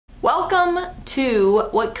Welcome to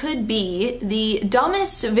what could be the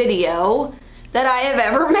dumbest video that I have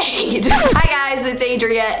ever made. Hi guys, it's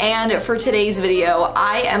Adria, and for today's video,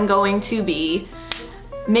 I am going to be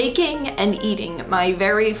making and eating my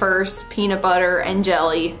very first peanut butter and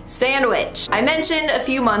jelly sandwich. I mentioned a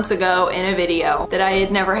few months ago in a video that I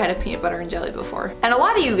had never had a peanut butter and jelly before. And a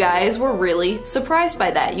lot of you guys were really surprised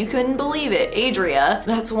by that. You couldn't believe it. Adria,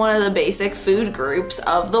 that's one of the basic food groups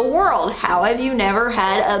of the world. How have you never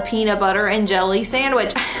had a peanut butter and jelly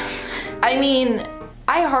sandwich? I mean,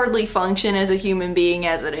 I hardly function as a human being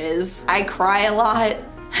as it is. I cry a lot.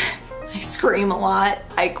 I scream a lot.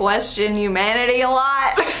 I question humanity a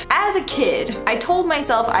lot. As a kid, I told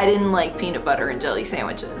myself I didn't like peanut butter and jelly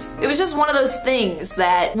sandwiches. It was just one of those things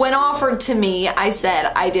that when offered to me, I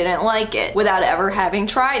said I didn't like it without ever having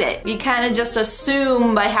tried it. You kind of just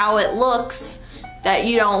assume by how it looks that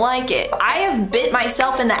you don't like it. I have bit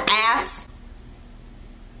myself in the ass.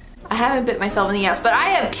 I haven't bit myself in the ass, but I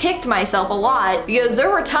have kicked myself a lot because there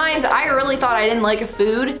were times I really thought I didn't like a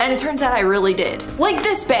food, and it turns out I really did. Like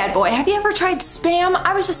this bad boy. Have you ever tried Spam?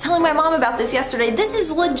 I was just telling my mom about this yesterday. This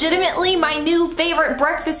is legitimately my new favorite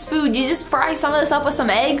breakfast food. You just fry some of this up with some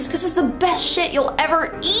eggs. This is the best shit you'll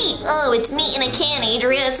ever eat. Oh, it's meat in a can,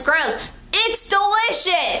 Adria. It's gross. It's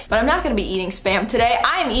delicious! But I'm not gonna be eating Spam today.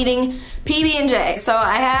 I'm eating PB&J. So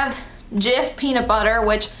I have Jif peanut butter,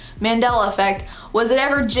 which Mandela effect. Was it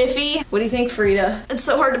ever Jiffy? What do you think, Frida? It's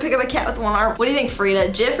so hard to pick up a cat with one arm. What do you think, Frida?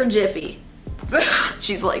 Jif or Jiffy?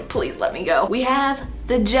 She's like, please let me go. We have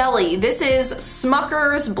the jelly. This is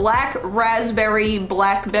Smucker's Black Raspberry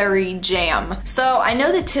Blackberry Jam. So I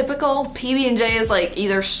know the typical PB&J is like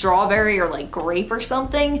either strawberry or like grape or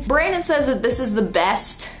something. Brandon says that this is the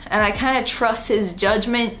best, and I kind of trust his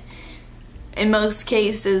judgment in most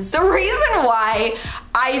cases. The reason why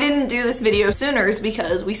I didn't do this video sooner is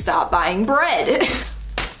because we stopped buying bread.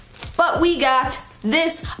 But we got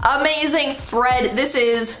this amazing bread. This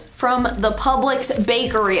is from the Publix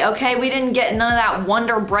bakery, okay? We didn't get none of that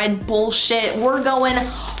Wonder Bread bullshit. We're going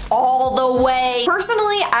all the way.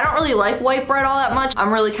 Personally, I don't really like white bread all that much.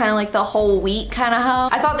 I'm really kind of like the whole wheat kind of hoe.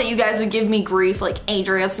 I thought that you guys would give me grief like,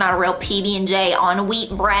 Adria, it's not a real PB&J on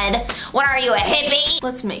wheat bread. What are you, a hippie?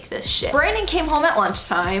 Let's make this shit. Brandon came home at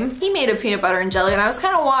lunchtime. He made a peanut butter and jelly, and I was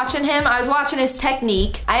kind of watching him. I was watching his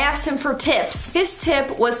technique. I asked him for tips. His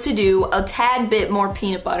tip was to do a tad bit more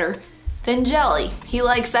peanut butter than jelly. He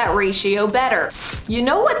likes that ratio better. You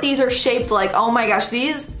know what these are shaped like? Oh my gosh,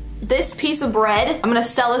 this piece of bread, I'm gonna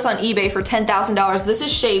sell this on eBay for $10,000. This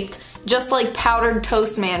is shaped just like Powdered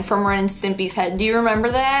Toast Man from Ren and Stimpy's head. Do you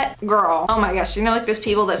remember that? Girl, oh my gosh, you know like those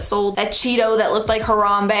people that sold that Cheeto that looked like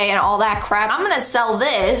Harambe and all that crap? I'm gonna sell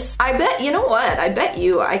this. I bet, you know what? I bet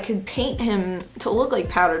you I could paint him to look like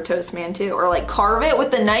Powdered Toast Man too, or like carve it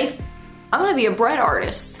with the knife. I'm gonna be a bread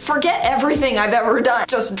artist. Forget everything I've ever done.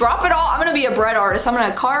 Just drop it all. I'm gonna be a bread artist. I'm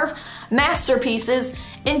gonna carve masterpieces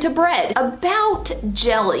into bread. About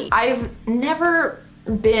jelly. I've never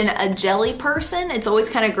been a jelly person. It's always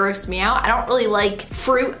kind of grossed me out. I don't really like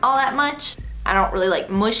fruit all that much. I don't really like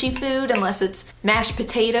mushy food unless it's mashed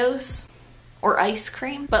potatoes or ice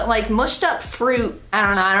cream. But like mushed up fruit, I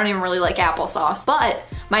don't know, I don't even really like applesauce. But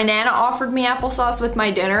my Nana offered me applesauce with my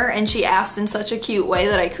dinner, and she asked in such a cute way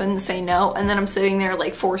that I couldn't say no. And then I'm sitting there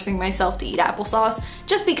like forcing myself to eat applesauce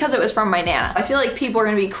just because it was from my Nana. I feel like people are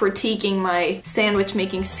gonna be critiquing my sandwich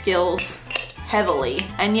making skills heavily.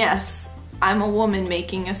 And yes, I'm a woman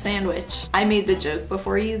making a sandwich. I made the joke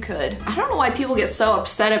before you could. I don't know why people get so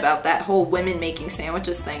upset about that whole women making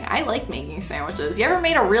sandwiches thing. I like making sandwiches. You ever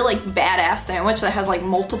made a real like badass sandwich that has like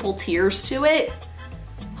multiple tiers to it?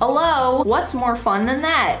 Hello? What's more fun than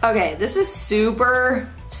that? Okay, this is super,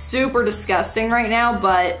 super disgusting right now,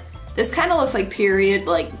 but this kind of looks like period,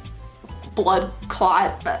 like blood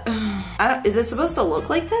clot. Is it supposed to look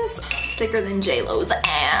like this? Thicker than J-Lo's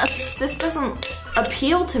ass. This doesn't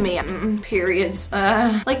appeal to me. Periods.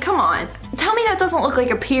 Like, come on. Tell me that doesn't look like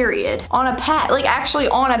a period on a pad. Like, actually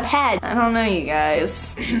on a pad. I don't know, you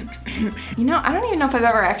guys. You know, I don't even know if I've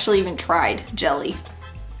ever actually even tried jelly.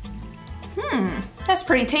 That's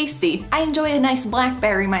pretty tasty. I enjoy a nice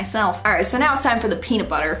blackberry myself. All right, so now it's time for the peanut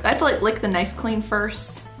butter. I have to like lick the knife clean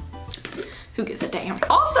first. Who gives a damn?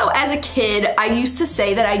 Also, as a kid, I used to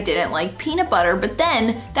say that I didn't like peanut butter, but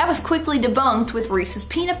then that was quickly debunked with Reese's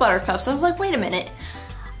peanut butter cups. I was like, wait a minute.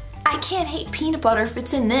 I can't hate peanut butter if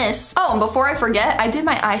it's in this. Oh, and before I forget, I did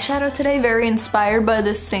my eyeshadow today, very inspired by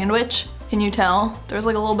this sandwich. Can you tell? There's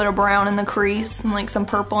like a little bit of brown in the crease and like some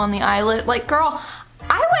purple on the eyelid. Like, girl,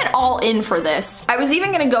 I went all in for this. I was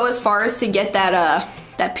even gonna go as far as to get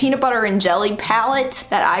that peanut butter and jelly palette,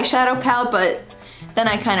 that eyeshadow palette, but then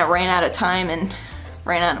I kind of ran out of time and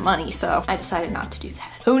ran out of money, so I decided not to do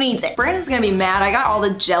that. Who needs it? Brandon's gonna be mad. I got all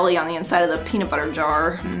the jelly on the inside of the peanut butter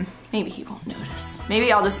jar. Maybe he won't notice.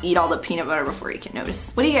 Maybe I'll just eat all the peanut butter before he can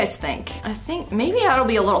notice. What do you guys think? I think maybe that'll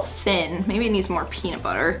be a little thin. Maybe it needs more peanut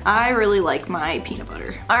butter. I really like my peanut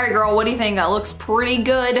butter. All right, girl, what do you think? That looks pretty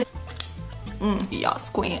good. Yes,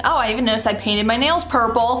 queen. Oh, I even noticed I painted my nails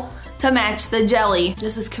purple to match the jelly.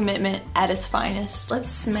 This is commitment at its finest. Let's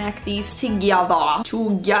smack these together.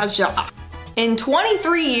 In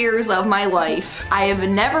 23 years of my life, I have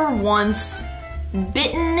never once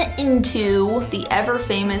bitten into the ever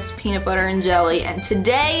famous peanut butter and jelly, and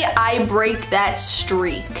today I break that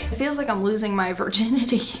streak. It feels like I'm losing my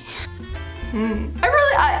virginity.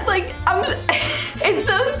 It's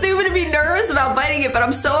so stupid to be nervous about biting it, but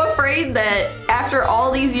I'm so afraid that after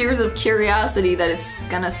all these years of curiosity that it's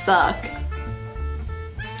gonna suck.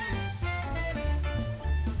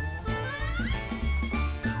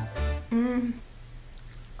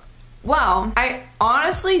 Wow, I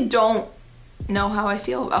honestly don't know how I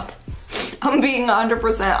feel about this. I'm being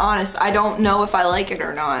 100% honest. I don't know if I like it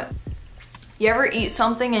or not. You ever eat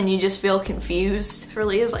something and you just feel confused? It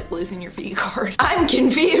really is like losing your V card. I'm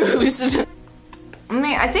confused. I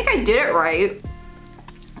mean, I think I did it right.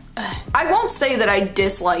 I won't say that I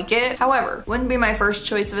dislike it. However, wouldn't be my first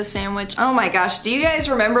choice of a sandwich. Oh my gosh, do you guys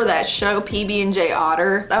remember that show pb&j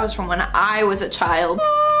Otter? That was from when I was a child.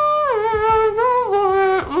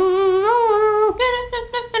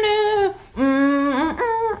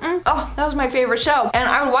 Oh, that was my favorite show. And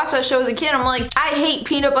I would watch that show as a kid. I'm like, I hate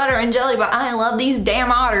peanut butter and jelly, but I love these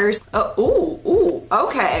damn otters. Ooh,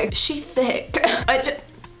 okay. She thick.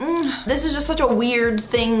 This is just such a weird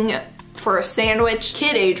thing for a sandwich.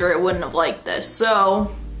 Kid Adria wouldn't have liked this,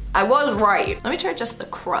 so I was right. Let me try just the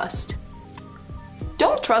crust.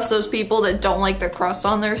 Don't trust those people that don't like the crust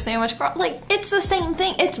on their sandwich. Like, it's the same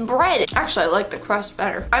thing. It's bread. Actually, I like the crust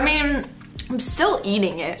better. I mean, I'm still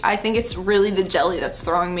eating it. I think it's really the jelly that's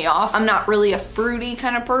throwing me off. I'm not really a fruity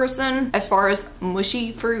kind of person as far as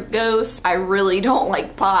mushy fruit goes. I really don't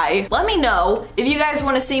like pie. Let me know if you guys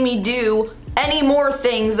want to see me do any more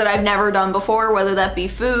things that I've never done before, whether that be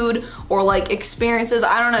food or like experiences.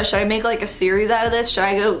 I don't know, should I make like a series out of this? Should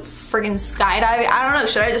I go friggin' skydiving? I don't know,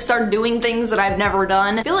 should I just start doing things that I've never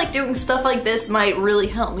done? I feel like doing stuff like this might really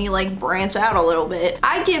help me like branch out a little bit.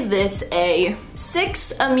 I give this a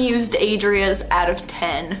 6 amused Adrias out of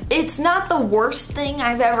 10. It's not the worst thing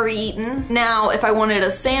I've ever eaten. Now, if I wanted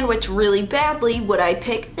a sandwich really badly, would I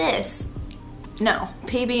pick this? No,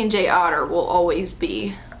 pb&j Otter will always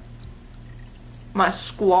be my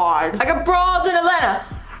squad. I got broads in Atlanta.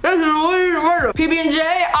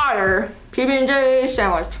 pb&j Otter. pb&j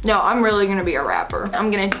sandwich. No, I'm really gonna be a rapper.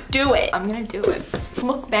 I'm gonna do it. I'm gonna do it.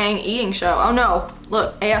 Mukbang eating show. Oh no,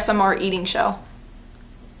 look, ASMR eating show.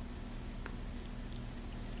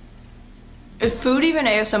 Is food even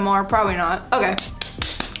ASMR? Probably not. Okay.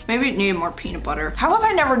 Maybe it needed more peanut butter. How have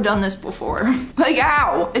I never done this before? Like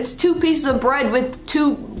how? It's 2 pieces of bread with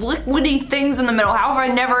 2 liquidy things in the middle. How have I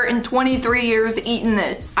never in 23 years eaten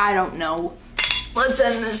this? I don't know. Let's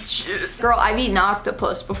end this shit. Girl, I've eaten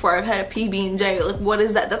octopus before. I've had a PB&J. Like, what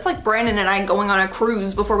is that? That's like Brandon and I going on a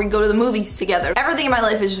cruise before we go to the movies together. Everything in my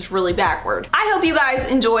life is just really backward. I hope you guys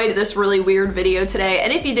enjoyed this really weird video today.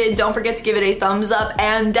 And if you did, don't forget to give it a thumbs up.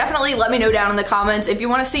 And definitely let me know down in the comments if you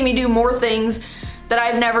want to see me do more things that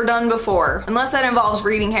I've never done before. Unless that involves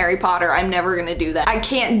reading Harry Potter, I'm never gonna do that. I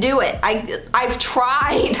can't do it. I've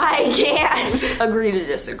tried. I can't. Agree to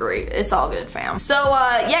disagree. It's all good, fam. So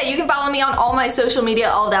yeah, you can follow me on all my social media.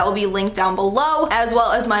 All of that will be linked down below, as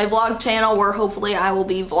well as my vlog channel where hopefully I will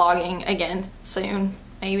be vlogging again soon.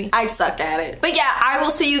 Maybe. I suck at it. But yeah, I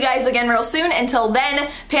will see you guys again real soon. Until then,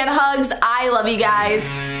 panda hugs. I love you guys.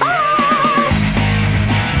 Bye!